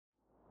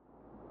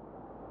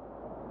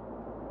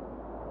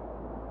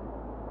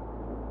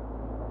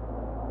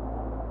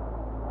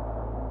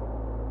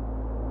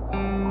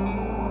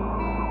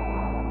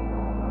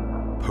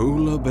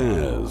Polar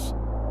bears,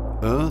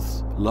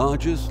 Earth's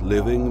largest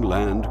living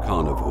land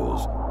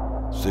carnivores.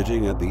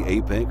 Sitting at the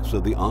apex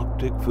of the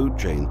Arctic food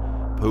chain,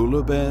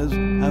 polar bears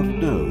have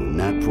no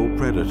natural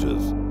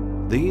predators.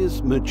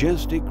 These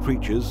majestic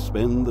creatures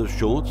spend the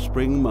short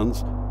spring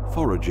months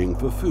foraging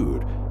for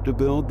food to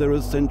build their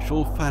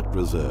essential fat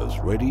reserves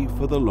ready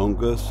for the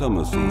longer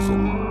summer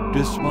season.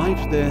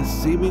 Despite their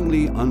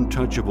seemingly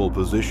untouchable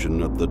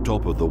position at the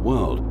top of the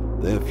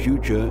world, their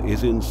future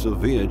is in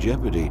severe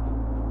jeopardy.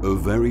 A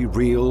very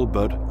real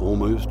but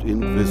almost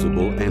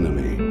invisible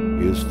enemy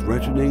is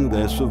threatening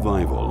their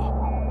survival.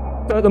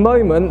 At the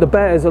moment, the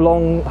bears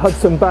along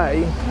Hudson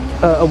Bay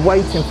are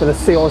waiting for the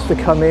sea ice to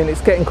come in.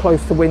 It's getting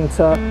close to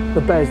winter.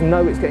 The bears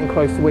know it's getting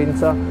close to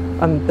winter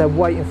and they're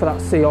waiting for that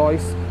sea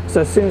ice.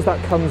 So as soon as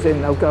that comes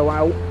in, they'll go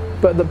out.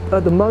 But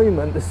at the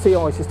moment, the sea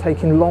ice is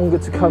taking longer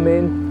to come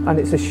in and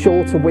it's a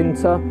shorter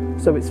winter.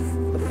 So it's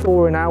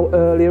thawing out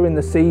earlier in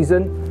the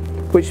season,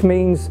 which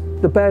means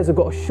the bears have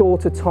got a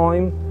shorter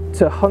time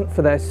to hunt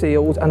for their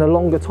seals and a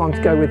longer time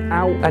to go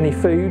without any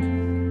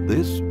food.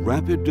 This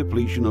rapid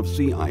depletion of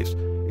sea ice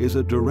is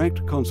a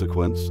direct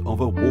consequence of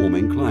a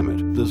warming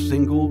climate, the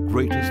single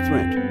greatest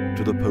threat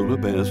to the polar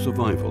bear's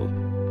survival.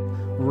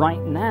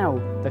 Right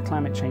now, the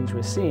climate change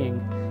we're seeing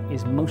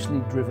is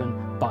mostly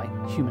driven by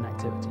human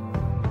activity.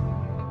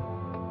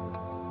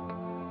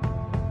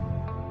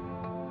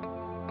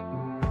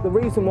 The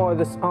reason why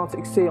this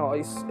Arctic sea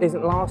ice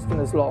isn't lasting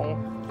as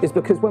long is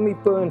because when we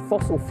burn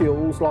fossil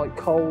fuels like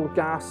coal,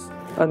 gas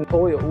and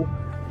oil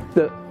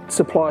that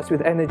supply us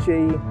with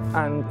energy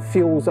and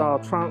fuels our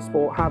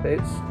transport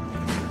habits,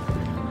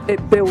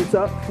 it builds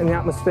up in the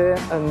atmosphere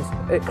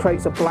and it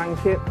creates a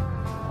blanket,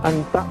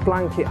 and that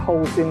blanket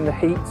holds in the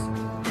heat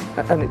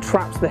and it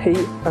traps the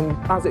heat, and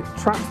as it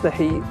traps the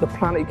heat, the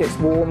planet gets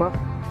warmer,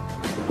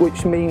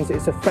 which means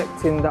it's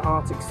affecting the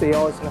Arctic sea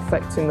ice and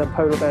affecting the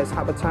polar bear's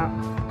habitat.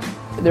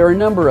 There are a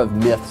number of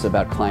myths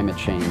about climate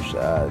change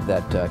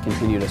that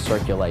continue to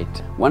circulate.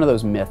 One of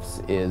those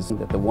myths is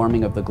that the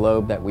warming of the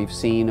globe that we've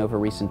seen over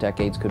recent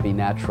decades could be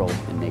natural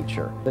in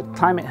nature. The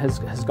climate has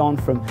gone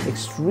from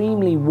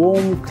extremely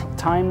warm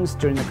times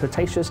during the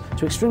Cretaceous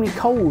to extremely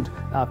cold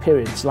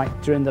periods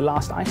like during the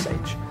last ice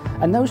age.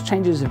 And those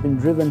changes have been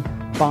driven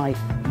by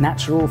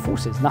natural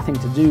forces, nothing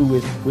to do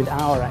with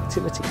our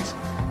activities.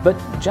 But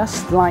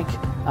just like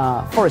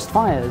forest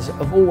fires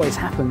have always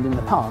happened in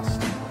the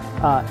past,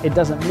 it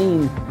doesn't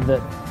mean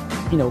that,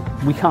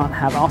 we can't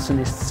have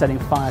arsonists setting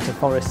fire to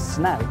forests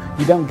now.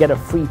 You don't get a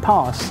free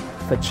pass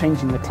for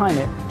changing the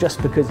climate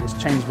just because it's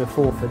changed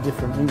before for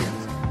different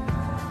reasons.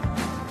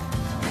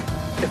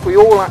 If we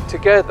all act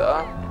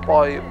together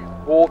by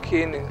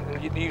walking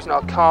and using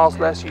our cars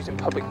less, using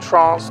public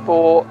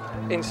transport,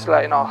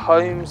 insulating our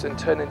homes and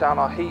turning down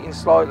our heating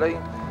slightly,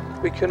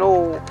 we can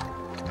all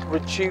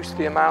reduce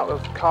the amount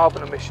of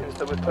carbon emissions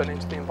that we're putting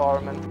into the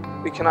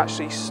environment. We can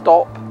actually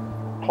stop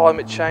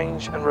climate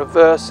change and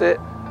reverse it,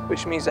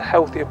 which means a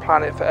healthier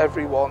planet for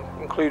everyone,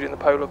 including the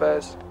polar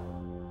bears.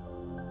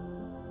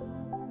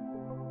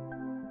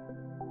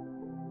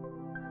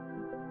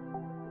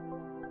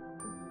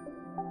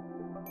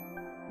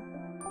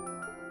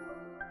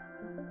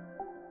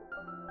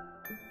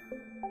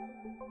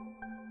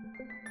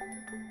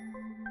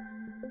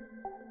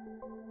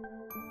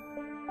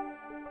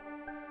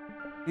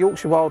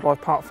 Yorkshire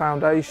Wildlife Park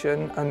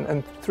Foundation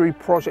and through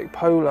Project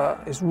Polar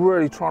is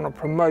really trying to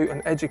promote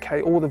and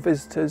educate all the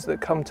visitors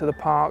that come to the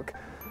park,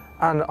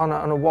 and on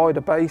a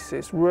wider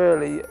basis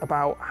really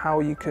about how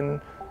you can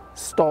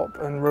stop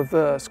and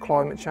reverse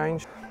climate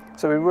change.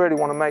 So we really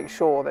want to make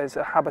sure there's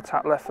a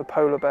habitat left for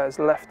polar bears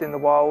left in the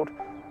wild,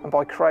 and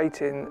by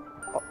creating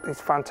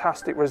these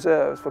fantastic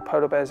reserves for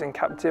polar bears in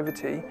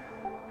captivity,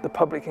 the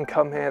public can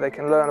come here, they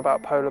can learn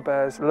about polar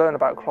bears, learn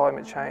about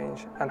climate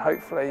change, and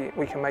hopefully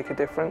we can make a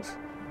difference.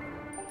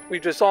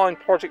 We've designed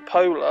Project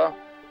Polar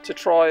to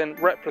try and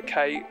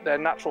replicate their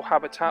natural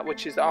habitat,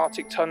 which is the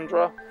Arctic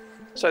tundra.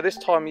 So this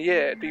time of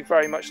year it'd be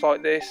very much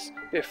like this.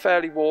 It'd be a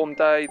fairly warm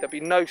day, there'd be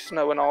no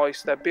snow and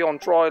ice, they'd be on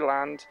dry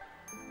land,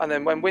 and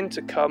then when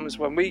winter comes,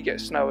 when we get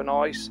snow and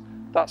ice,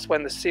 that's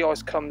when the sea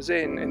ice comes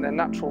in their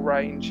natural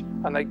range,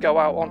 and they go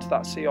out onto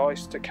that sea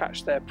ice to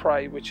catch their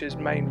prey, which is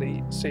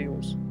mainly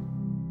seals.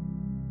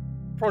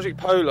 Project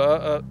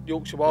Polar at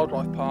Yorkshire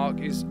Wildlife Park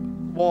is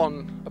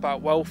one,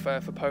 about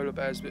welfare for polar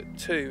bears, but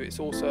two, it's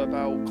also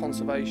about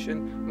conservation,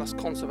 and that's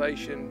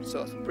conservation, so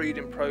that's a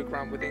breeding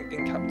programme within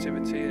in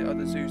captivity at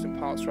other zoos and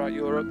parks throughout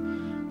Europe,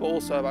 but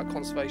also about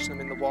conservation of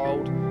them in the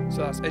wild,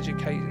 so that's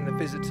educating the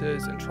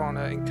visitors and trying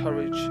to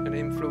encourage and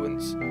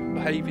influence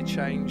behaviour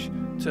change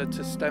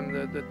to stem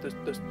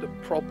the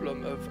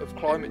problem of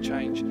climate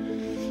change.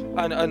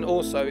 And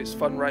also it's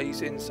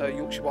fundraising, so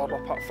Yorkshire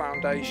Wildlife Park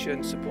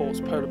Foundation supports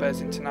Polar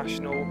Bears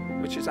International,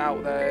 which is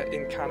out there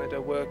in Canada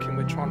working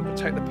with trying to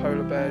protect the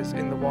polar bears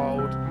in the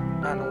wild,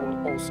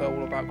 and also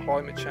all about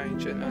climate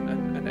change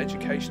and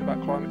education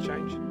about climate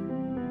change.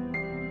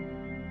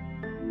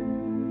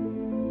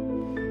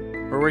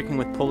 We're working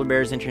with Polar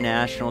Bears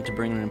International to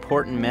bring an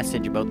important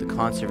message about the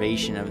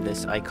conservation of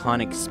this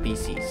iconic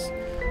species.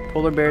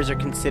 Polar bears are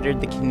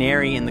considered the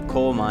canary in the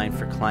coal mine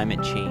for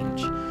climate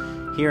change.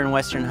 Here in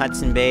western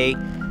Hudson Bay,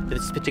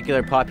 this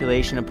particular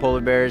population of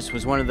polar bears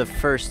was one of the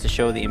first to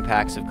show the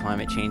impacts of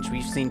climate change.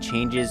 We've seen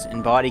changes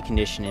in body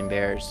condition in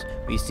bears.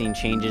 We've seen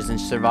changes in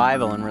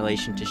survival in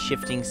relation to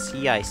shifting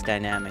sea ice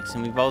dynamics,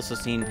 and we've also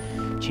seen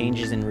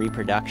changes in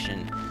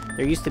reproduction.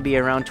 There used to be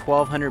around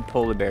 1,200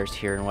 polar bears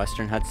here in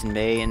western Hudson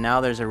Bay, and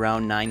now there's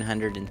around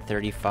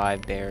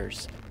 935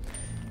 bears.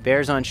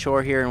 Bears on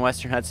shore here in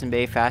western Hudson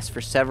Bay fast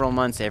for several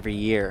months every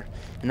year,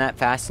 and that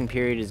fasting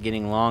period is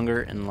getting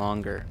longer and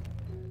longer.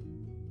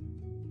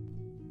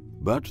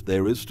 But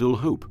there is still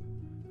hope.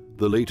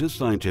 The latest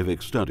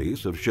scientific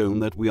studies have shown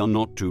that we are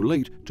not too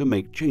late to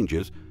make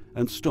changes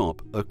and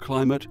stop a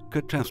climate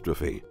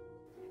catastrophe.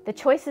 The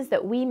choices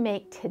that we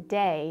make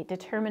today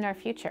determine our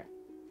future.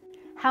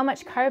 How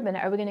much carbon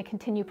are we going to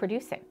continue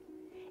producing?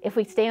 If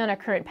we stay on our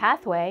current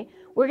pathway,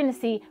 we're going to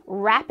see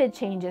rapid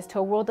changes to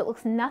a world that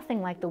looks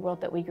nothing like the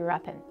world that we grew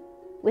up in,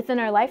 within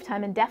our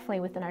lifetime and definitely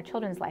within our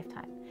children's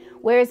lifetime.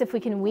 Whereas if we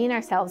can wean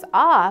ourselves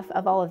off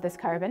of all of this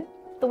carbon,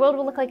 the world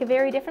will look like a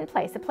very different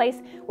place, a place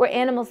where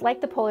animals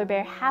like the polar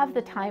bear have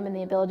the time and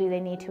the ability they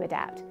need to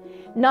adapt.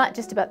 Not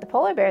just about the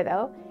polar bear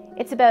though,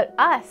 it's about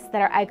us,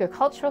 that our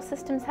agricultural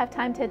systems have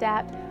time to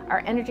adapt,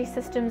 our energy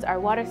systems, our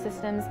water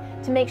systems,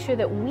 to make sure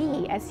that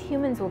we as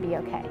humans will be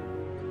okay.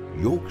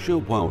 Yorkshire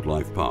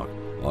Wildlife Park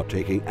are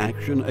taking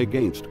action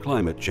against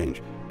climate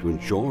change to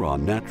ensure our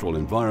natural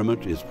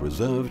environment is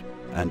preserved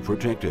and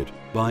protected.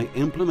 By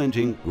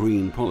implementing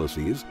green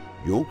policies,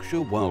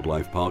 Yorkshire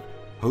Wildlife Park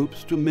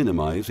hopes to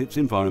minimize its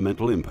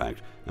environmental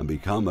impact and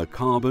become a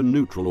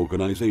carbon-neutral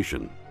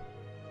organisation.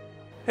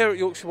 Here at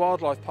Yorkshire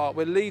Wildlife Park,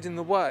 we're leading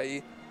the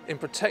way in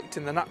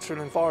protecting the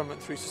natural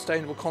environment through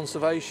sustainable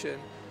conservation.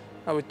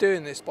 Now we're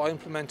doing this by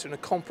implementing a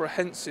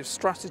comprehensive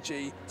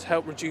strategy to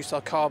help reduce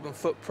our carbon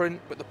footprint.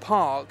 But the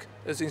park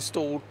has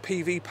installed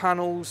PV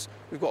panels,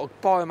 we've got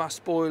a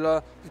biomass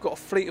boiler, we've got a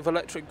fleet of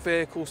electric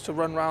vehicles to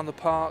run around the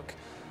park.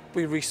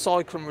 We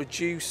recycle and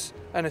reduce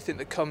anything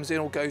that comes in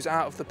or goes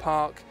out of the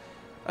park.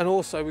 And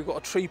also we've got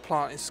a tree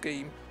planting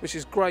scheme, which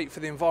is great for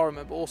the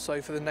environment but also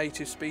for the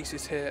native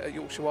species here at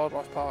Yorkshire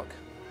Wildlife Park.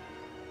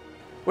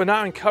 We're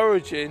now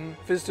encouraging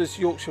visitors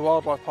to Yorkshire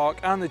Wildlife Park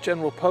and the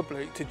general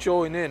public to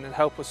join in and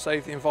help us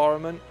save the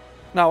environment.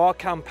 Now our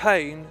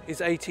campaign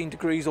is 18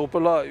 degrees or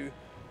below,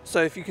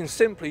 so if you can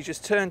simply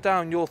just turn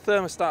down your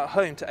thermostat at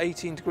home to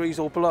 18 degrees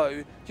or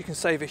below, you can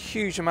save a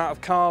huge amount of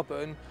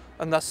carbon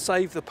and thus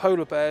save the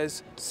polar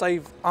bears,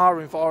 save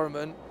our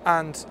environment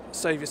and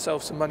save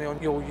yourself some money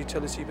on your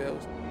utility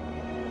bills.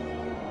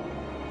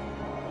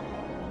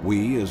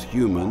 We as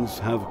humans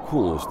have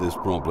caused this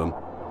problem.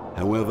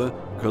 However,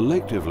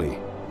 collectively,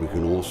 we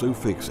can also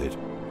fix it.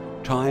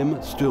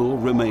 Time still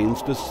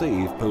remains to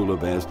save polar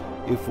bears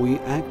if we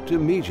act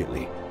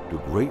immediately to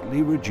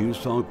greatly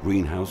reduce our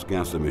greenhouse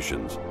gas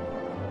emissions.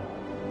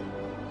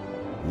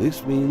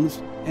 This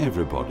means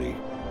everybody,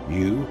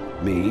 you,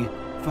 me,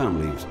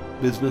 families,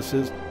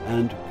 businesses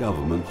and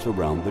governments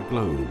around the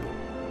globe.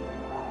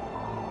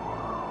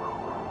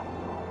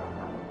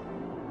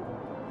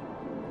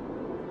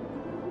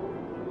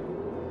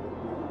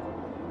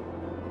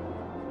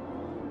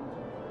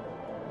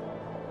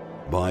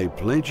 By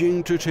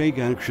pledging to take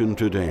action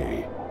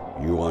today,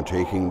 you are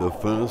taking the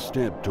first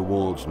step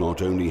towards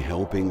not only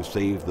helping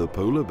save the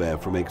polar bear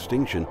from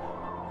extinction,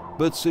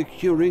 but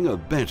securing a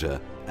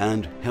better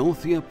and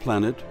healthier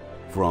planet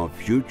for our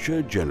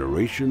future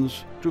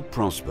generations to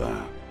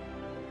prosper.